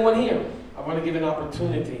there's anyone here, I want to give an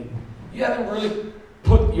opportunity. You haven't really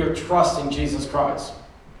put your trust in Jesus Christ.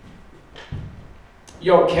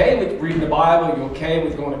 You're okay with reading the Bible. You're okay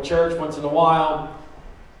with going to church once in a while.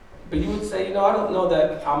 But you would say, I don't know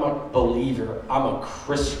that I'm a believer. I'm a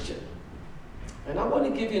Christian. And I want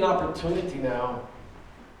to give you an opportunity now.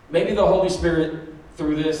 Maybe the Holy Spirit,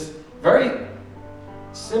 through this very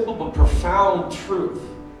simple but profound truth,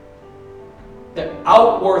 that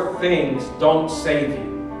outward things don't save you.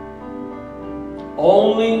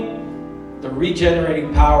 Only the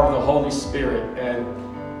regenerating power of the Holy Spirit. And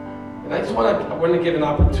I just want to give an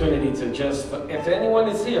opportunity to if anyone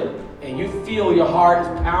is here and you feel your heart is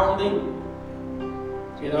pounding,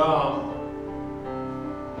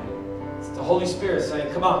 it's the Holy Spirit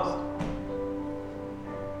saying, come on.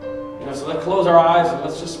 So let's close our eyes and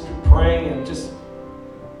let's just be praying and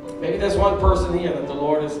maybe there's one person here that the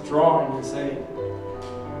Lord is drawing and saying,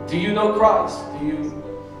 do you know Christ?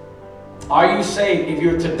 Are you saved? If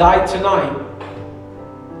you were to die tonight,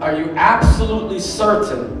 are you absolutely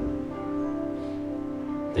certain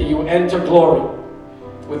that you will enter glory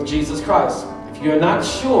with Jesus Christ? If you're not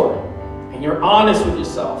sure, and you're honest with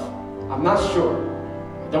yourself, I'm not sure.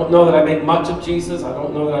 I don't know that I make much of Jesus. I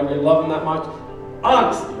don't know that I really love him that much.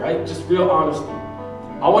 Honesty, right? Just real honesty.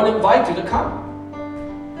 I want to invite you to come.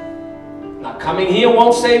 Now, coming here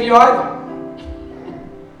won't save you either.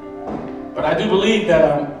 But I do believe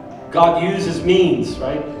that God uses means,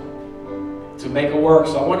 right, to make it work.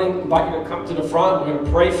 So I want to invite you to come to the front. We're going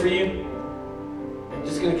to pray for you. I'm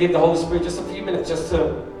just going to give the Holy Spirit just a few minutes just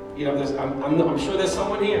to, I'm sure there's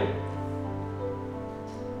someone here.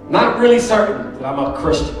 Not really certain that I'm a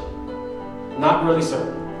Christian. Not really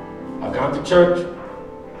certain. I've gone to church.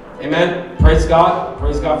 Amen. Praise God.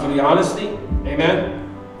 Praise God for the honesty. Amen.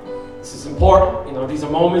 This is important. These are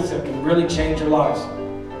moments that can really change your lives.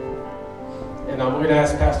 And we're going to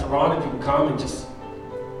ask Pastor Ron if you can come and just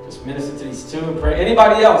minister to these two and pray.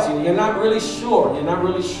 Anybody else, you're not really sure. You're not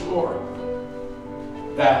really sure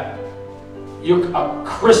that you're a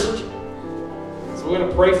Christian. So we're going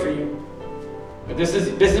to pray for you. But this is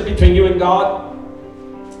between you and God.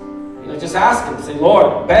 Just ask Him. Say,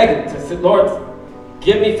 Lord, beg Him. Say, Lord,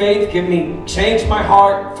 give me faith. Change my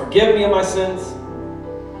heart. Forgive me of my sins.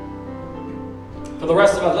 For the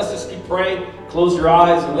rest of us, let's just keep praying. Close your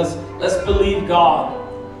eyes and let's believe God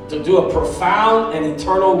to do a profound and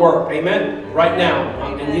eternal work. Amen. Right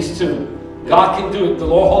now, in these two. God can do it. The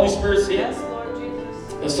Lord, Holy Spirit is here. Yes, Lord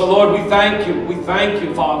Jesus. And so, Lord, we thank you. We thank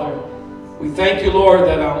you, Father. We thank you, Lord,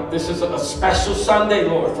 that this is a special Sunday,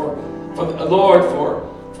 Lord, for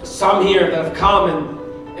some here that have come,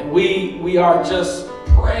 and we are just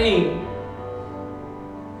praying.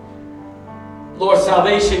 Lord,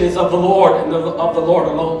 salvation is of the Lord and of the Lord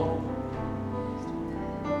alone.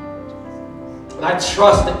 And I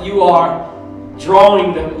trust that you are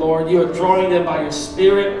drawing them, Lord. You are drawing them by your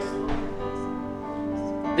Spirit.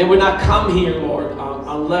 They would not come here, Lord,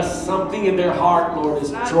 unless something in their heart, Lord,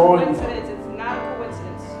 is drawing them. It's not a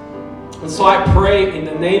coincidence. And so I pray in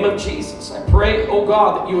the name of Jesus. I pray, oh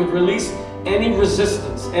God, that you would release any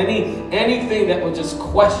resistance, anything that would just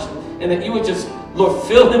question, and that you would just, Lord,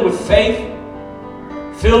 fill them with faith.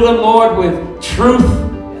 Fill them, Lord, with truth.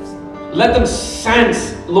 Let them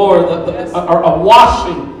sense, Lord, a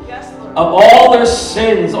washing of all their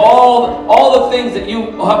sins, all the things that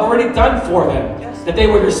you have already done for them. That they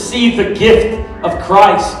would receive the gift of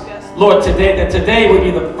Christ, Lord, today. That today would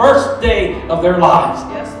be the first day of their lives.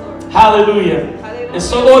 Hallelujah. And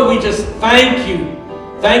so, Lord, we just thank you.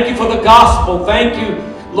 Thank you for the gospel. Thank you,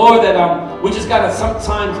 Lord, that we just got to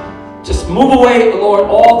sometimes just move away, Lord,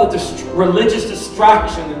 all the religious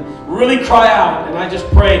distraction and really cry out. And I just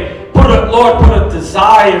pray, put a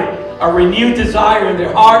desire, a renewed desire in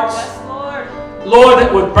their hearts. Lord,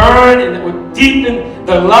 that would burn and that would deepen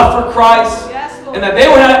their love for Christ. And that they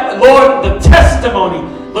would have, Lord, the testimony.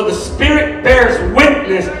 Lord, the Spirit bears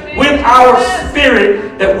witness with our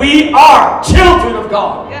spirit that we are children of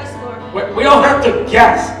God. Yes, Lord. We don't have to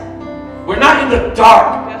guess. We're not in the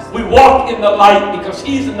dark. Yes, we walk in the light because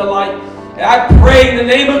He's in the light. And I pray in the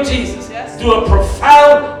name of Jesus, do a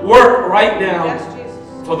profound work right now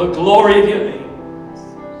for the glory of your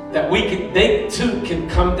name. That they too can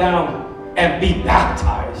come down and be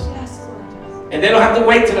baptized. And they don't have to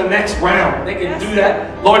wait till the next round. They can do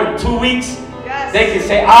that, Lord, in 2 weeks. They can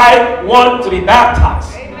say, I want to be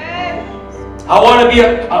baptized. Amen. I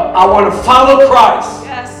want to follow Christ.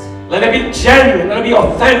 Yes. Let it be genuine. Let it be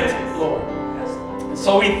authentic, Lord. And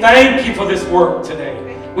so we thank you for this work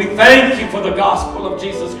today. We thank you for the gospel of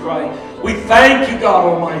Jesus Christ. We thank you, God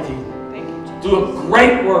Almighty. Thank you, Jesus. Do a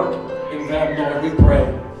great work in them, Lord, we pray.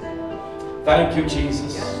 Thank you,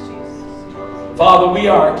 Jesus. Yes, Jesus. Father, we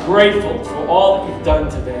are grateful for all that you've done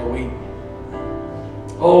today.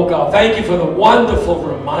 Oh God, thank you for the wonderful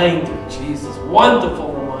reminder, Jesus.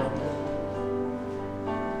 Wonderful reminder.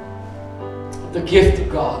 The gift of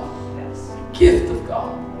God. Yes. The gift of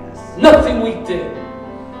God. Yes. Nothing we did.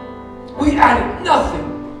 We added nothing.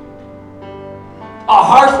 Our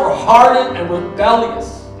hearts were hardened and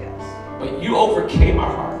rebellious. Yes. But you overcame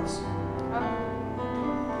our hearts.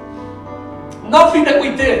 Nothing that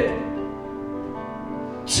we did.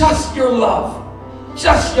 Just your love.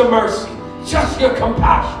 Just your mercy. Just your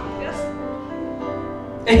compassion. Yes.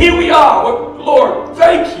 And here we are. Lord,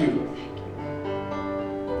 thank you.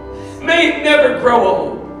 May it never grow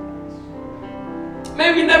old.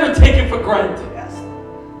 May we never take it for granted. Yes.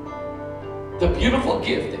 The beautiful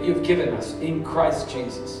gift that you've given us in Christ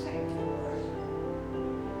Jesus. Thank you.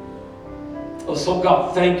 Oh, so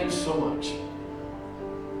God, thank you so much.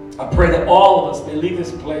 I pray that all of us may leave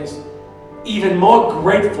this place even more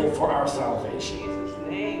grateful for our salvation. In Jesus'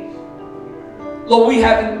 name.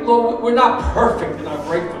 Lord, we're not perfect in our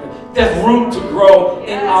gratefulness. There's room to grow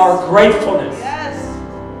in our gratefulness.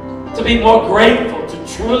 Yes. To be more grateful, to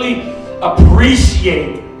truly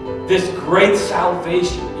appreciate this great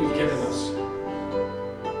salvation that you've given us.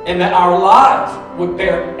 And that our lives would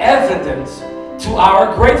bear evidence to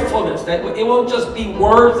our gratefulness. That it won't just be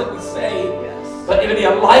words that we say, but it'll be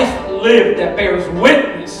a life lived that bears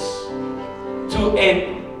witness to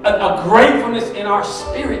a gratefulness in our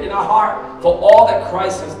spirit, in our heart, for all that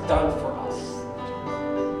Christ has done for us.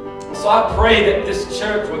 So I pray that this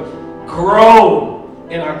church would grow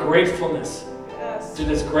in our gratefulness to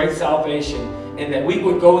this great salvation, and that we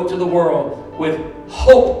would go into the world with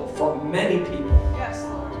hope for many people. Yes,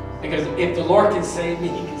 Lord. Because if the Lord can save me,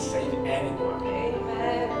 He can save anyone.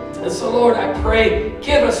 Amen. And so, Lord, I pray,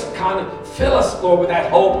 fill us, Lord, with that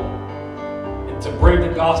hope, and to bring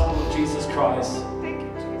the gospel of Jesus Christ Thank you,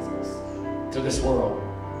 Jesus. to this world.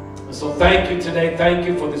 And so thank you today. Thank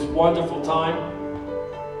you for this wonderful time.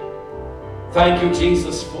 Thank you,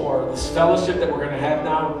 Jesus, for this fellowship that we're going to have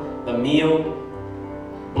now, the meal.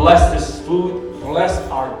 Bless this food. Bless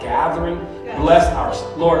our gathering. Bless our,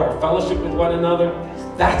 Lord, our fellowship with one another.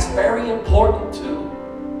 That's very important too.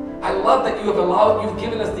 I love that you've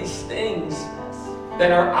given us these things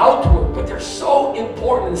that are outward, but they're so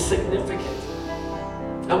important and significant.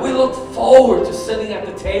 And we look forward to sitting at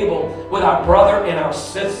the table with our brother and our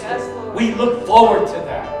sister. Yes, Lord. We look forward to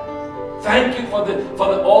that. Thank you for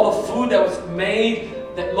all the food that was made,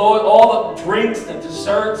 that Lord, all the drinks, the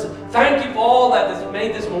desserts. Thank you for all that has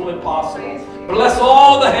made this moment possible. Bless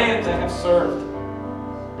all the hands that have served.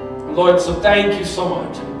 Lord, so thank you so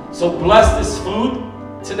much. So bless this food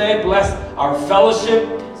today. Bless our fellowship.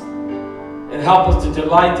 And help us to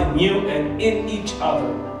delight in you and in each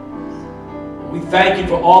other. We thank you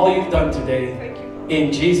for all that you've done today. Thank you.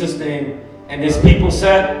 In Jesus' name. And his people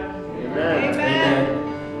said, Amen.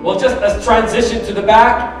 Amen. Well, just let's transition to the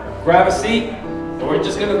back. Grab a seat. And we're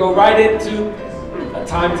just going to go right into a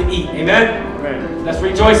time to eat. Amen? Amen. Let's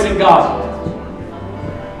rejoice in God.